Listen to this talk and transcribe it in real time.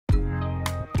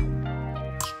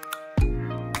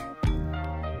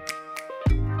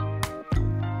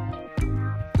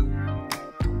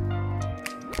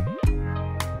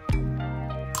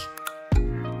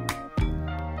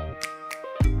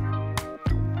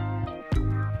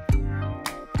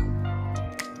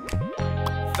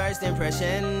First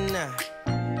impression,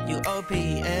 you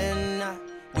OPN.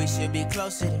 We should be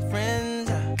closer than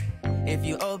friends. If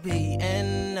you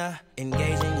OPN,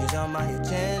 engaging you's on my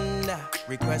agenda.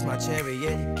 Request my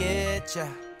chariot to get ya.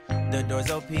 The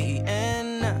door's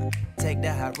OPN. Take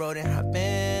the hot road and hop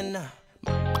in.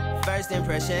 First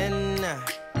impression,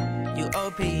 you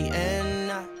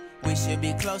OPN. We should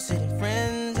be closer than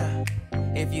friends.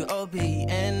 If you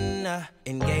OPN,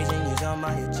 engaging you's on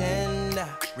my agenda.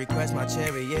 Request my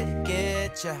chariot to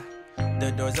get ya.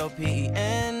 The door's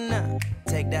OPN.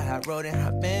 Take the hot road and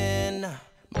hop in.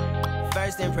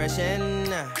 First impression,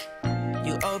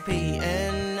 you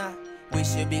OPN. We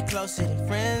should be closer than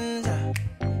friends.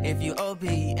 If you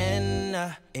OPN,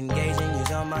 engaging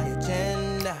you's on my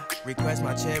agenda. Request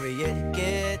my chariot to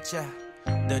get ya.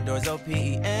 The door's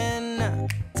OPN.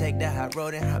 Take the hot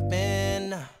road and hop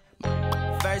in.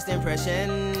 First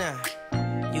impression,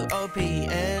 you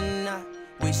OPN.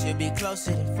 We should be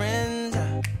closer than friends.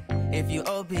 If you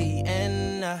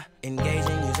OPN,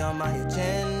 engaging you's on my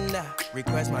agenda.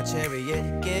 Request my chariot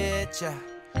to get ya.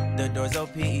 The door's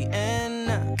OPN.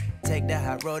 Take the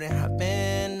hot road and hop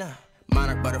in.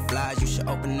 Monarch butterflies, you should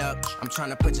open up. I'm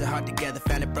trying to put your heart together,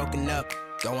 found it broken up.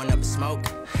 Going up in smoke,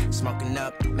 smoking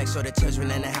up. Make sure the children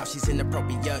in the house, she's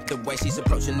inappropriate. The way she's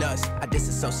approaching us, I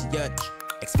disassociate.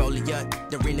 Exfoliate,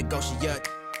 the renegotiate.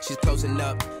 She's closing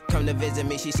up, come to visit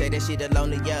me. She say that she the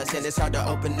loneliest, and it's hard to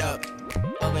open up.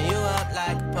 Open you up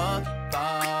like a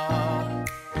Pokeball.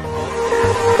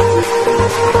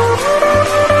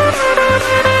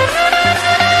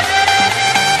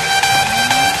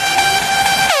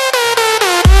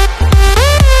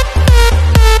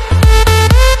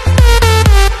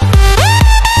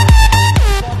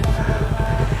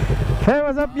 Hey,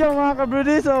 what's up yo mga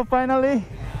kabrudi? So finally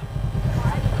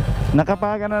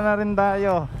nakapaga na rin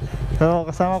tayo. So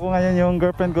kasama ko ngayon yung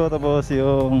girlfriend ko, tapos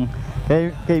yung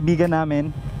kaibigan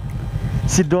namin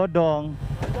si Dodong.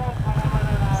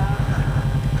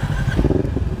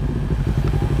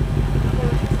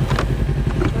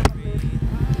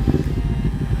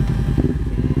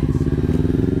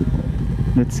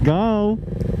 Let's go.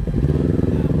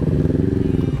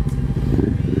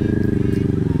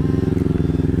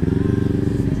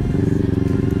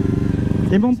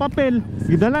 Imong papel,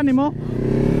 gidala nimo?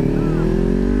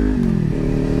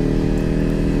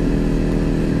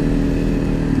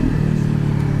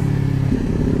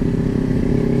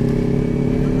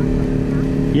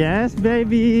 Yes,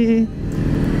 baby.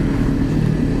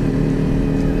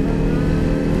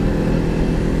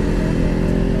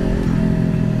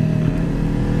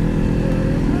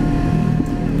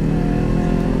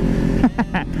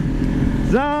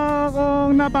 So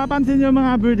kung napapansin nyo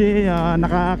mga birdie,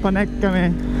 naka-connect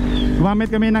kami. Gumamit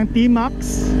kami ng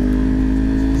T-Max.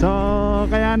 So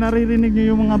kaya naririnig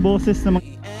nyo yung mga boses na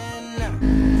mga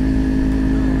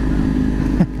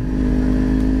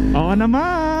oo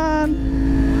naman.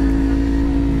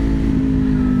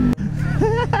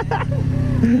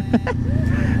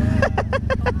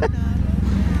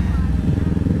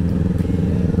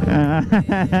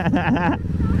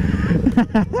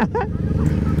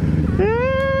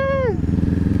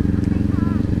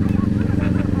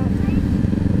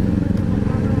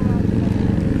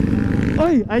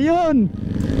 Oy, ayun.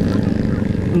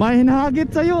 May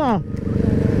hinahagit sa'yo ah.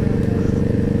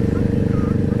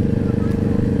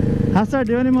 Hazard,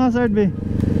 yun yung hazard be.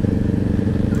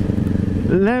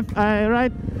 Left, ay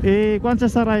right. Kung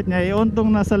sa right niya, iuntong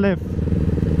nasa left.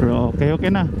 Pero okay, okay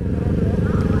na.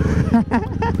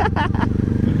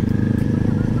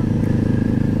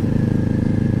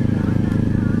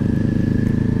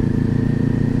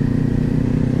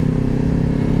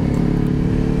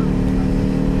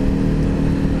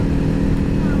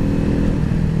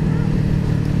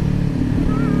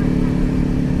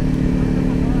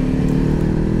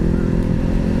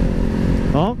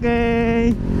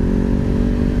 Okay.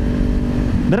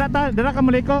 Dara ka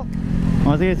muliko.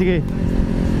 Oh, sige, sige.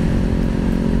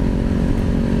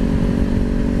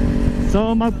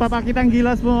 So magpapakitang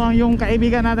gilas mo ang yung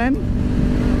kaibigan natin.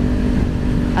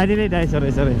 Ay, dili,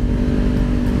 sorry.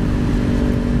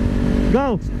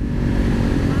 Go.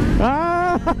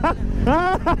 Ah!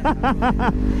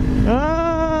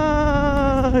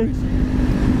 Ay!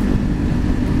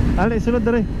 Ali, sulod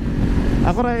dere.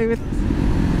 Ako ra iwit.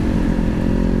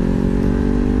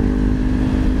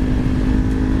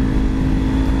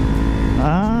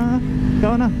 Ah,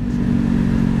 ikaw na.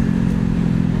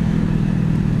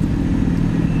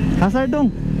 Hazard dong.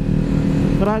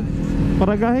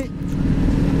 Paragahi.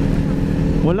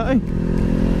 Wala eh.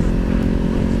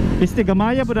 Piste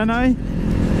gamaya po na eh.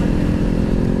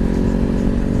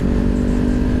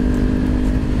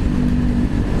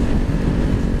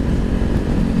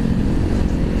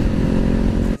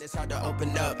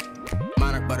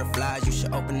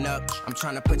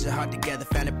 trying to put your heart together,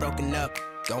 found it broken up.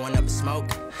 Going up in smoke,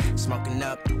 smoking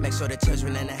up. Make sure the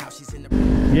children in the house, she's in the...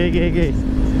 Okay.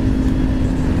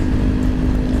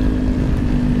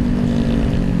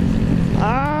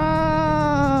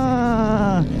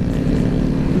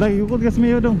 Lagi ukod kas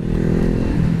mayo dong.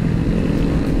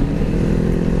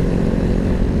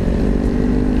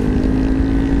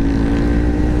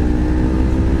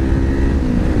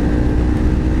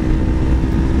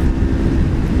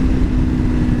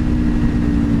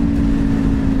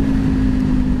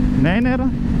 Nenera.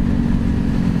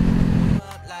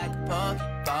 Like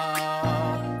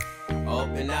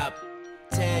open up,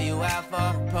 tear you out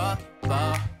for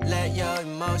ball. Let your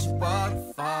emotion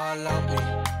waterfall on me.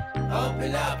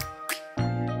 Open up.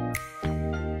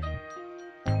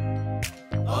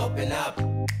 Open up.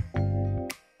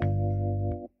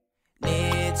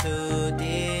 Need to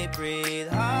deep breathe,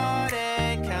 heart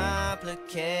and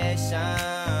complications.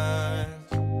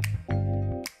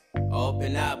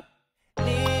 Open up.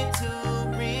 Need to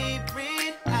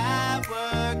reread our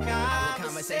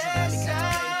conversation. Got me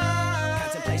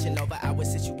contemplation over our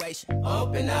situation.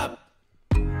 Open up.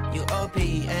 You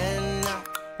OPN.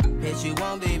 Bitch, you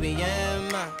won't be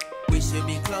BM. We should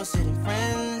be closer than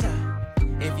friends.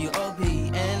 If you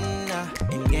OPN,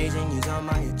 engaging you's on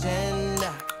my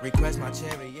agenda. Request my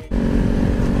chariot.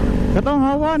 Katong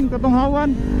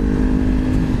hawan.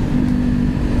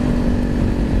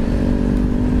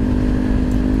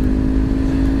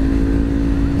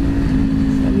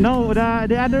 No,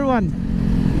 the other one.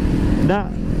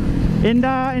 In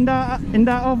the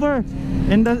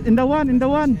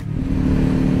one.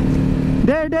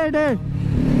 There.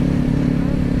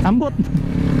 Ambot.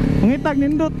 Mangitag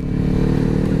nindot.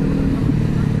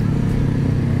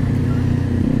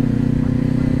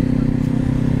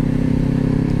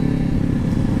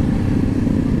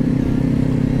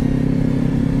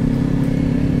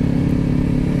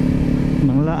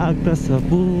 Manglaag ta sa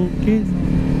bukid.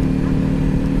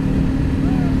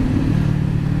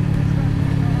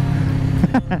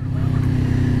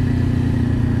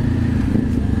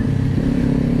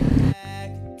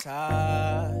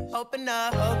 Open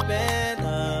up, open.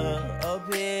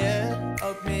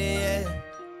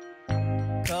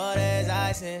 Cold as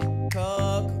ice and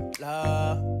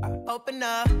Coca-Cola. Open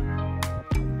up.